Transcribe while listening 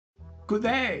Good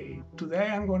day! Today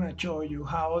I'm going to show you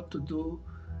how to do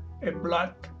a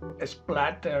blood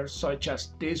splatter such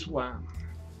as this one.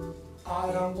 I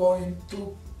am going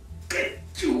to get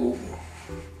you.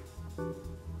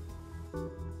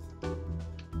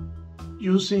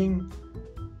 Using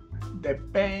the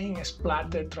paint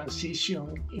splatter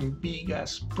transition in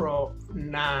Vegas Pro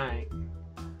 9.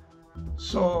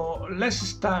 So let's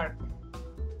start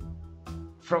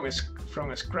from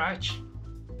scratch.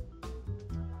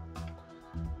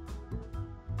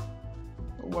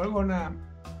 We're gonna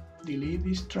delete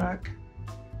this track.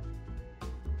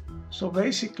 So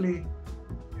basically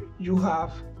you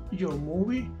have your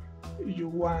movie, you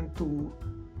want to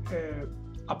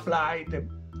apply the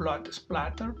blood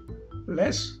splatter.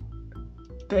 Let's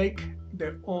take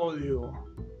the audio,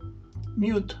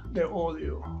 mute the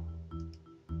audio.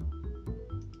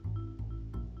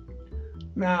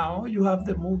 Now you have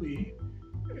the movie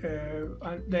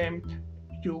and then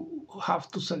you have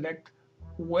to select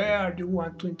where you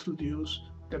want to introduce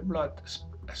the blood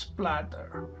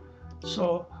splatter.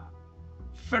 So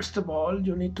first of all,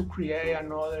 you need to create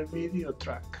another video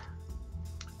track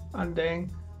and then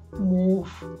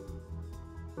move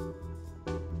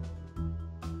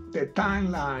the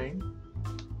timeline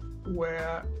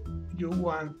where you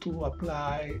want to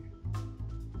apply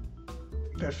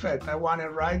the effect. I want it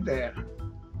right there.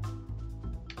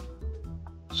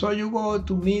 So you go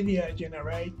to Media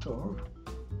Generator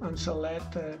and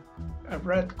select a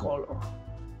red color,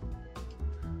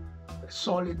 a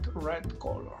solid red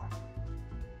color.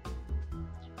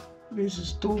 This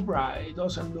is too bright, it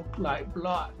doesn't look like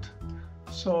blood.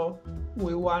 So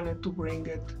we wanted to bring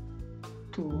it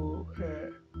to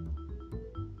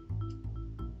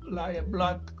like a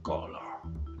blood color,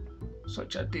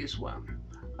 such as this one.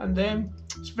 And then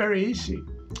it's very easy.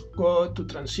 Go to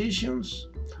Transitions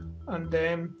and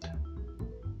then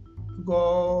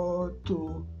go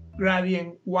to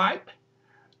Gradient Wipe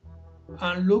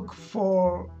and look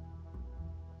for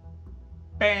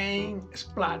Paint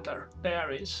Splatter.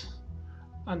 There it is.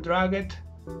 And drag it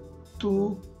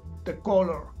to the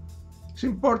color. It's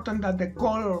important that the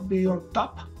color be on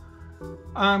top.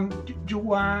 You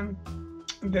want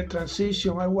the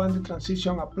transition, I want the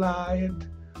transition applied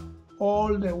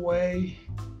all the way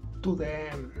to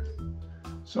the end.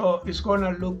 So it's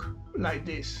gonna look like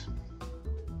this.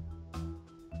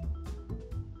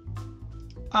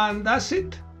 And that's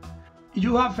it. If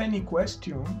you have any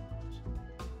question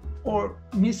or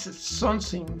miss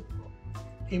something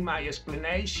in my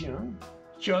explanation,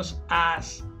 just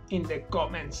ask in the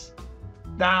comments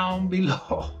down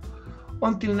below.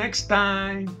 Until next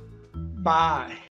time, bye.